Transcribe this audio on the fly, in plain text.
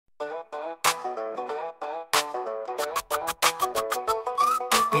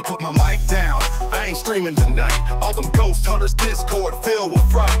Don't put my mic down, I ain't streaming tonight. All them ghost hunters, Discord filled with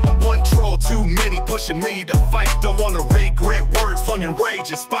fright. One troll too many pushing me to fight. Don't wanna regret words flung rage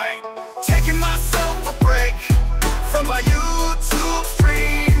and spite. Taking myself a break from my YouTube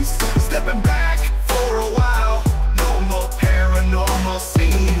streams. Stepping back for a while, no more paranormal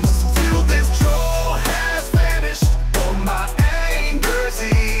scenes. Till this troll has vanished, all my anger's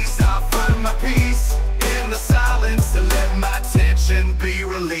eased. I'll find my peace in the silence and let my tension be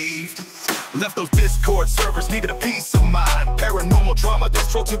relieved. Left those Discord servers, needed a peace of mind. Paranormal drama, this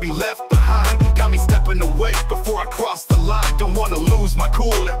troll to be left behind. Got me stepping away before I cross the line. Don't wanna lose my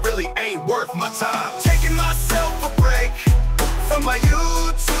cool, it really ain't worth my time. Taking myself a break from my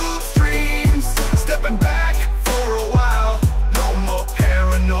YouTube streams. Stepping back for a while, no more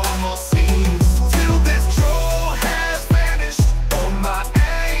paranormal scenes. Till this troll has vanished, all my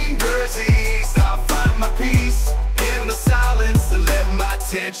anger's eased. I'll find my peace in the silence and let my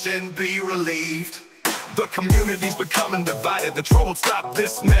tension be relieved. The community's becoming divided, the troll won't stop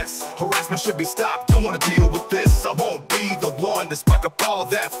this mess. Harassment should be stopped, don't wanna deal with this. I won't be the one to spark up all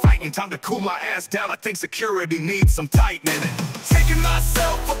that fighting. Time to cool my ass down, I think security needs some tightening. Taking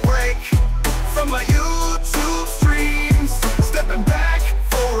myself a break from my YouTube streams. Stepping back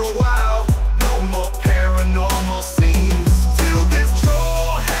for a while, no more paranormal scenes. Till this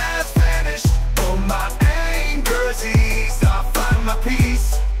troll has vanished, all my anger's eased. I'll find my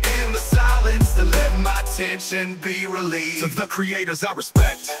peace in the silence and let my tension be relieved. To the creators I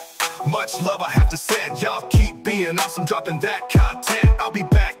respect, much love I have to send. Y'all keep being awesome, dropping that content. I'll be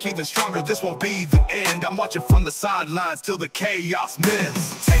back even stronger, this won't be the end. I'm watching from the sidelines till the chaos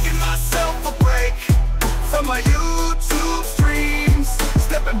mends. Taking myself a break from my YouTube streams.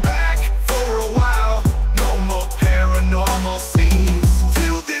 Stepping back for a while, no more paranormal scenes.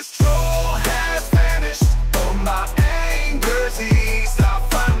 Till this troll has vanished, all my anger's eased. I'll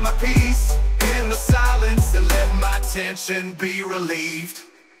find my peace in the silence and let my tension be relieved.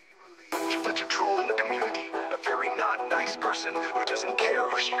 Such a troll in the community, a very not nice person who doesn't care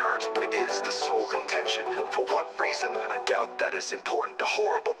who she hurts. It is the sole intention. For what reason? I doubt that is important. A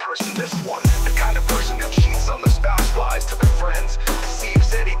horrible person, this one. The kind of person who cheats on their spouse, lies to their friends,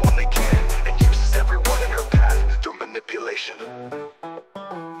 deceives anyone they can, and uses everyone in her path through manipulation.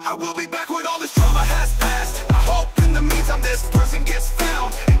 I will be back when all this trauma has passed. I hope in the meantime this person gets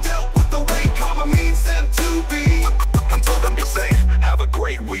found and dealt with the way karma means them to be. Until then, be safe, have a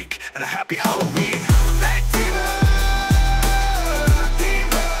great week, and a happy Halloween. That demon,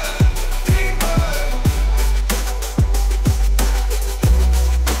 demon, demon.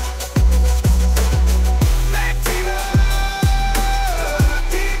 That demon,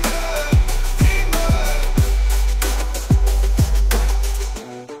 demon, demon.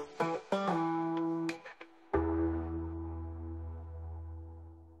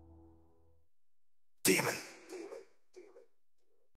 Demon.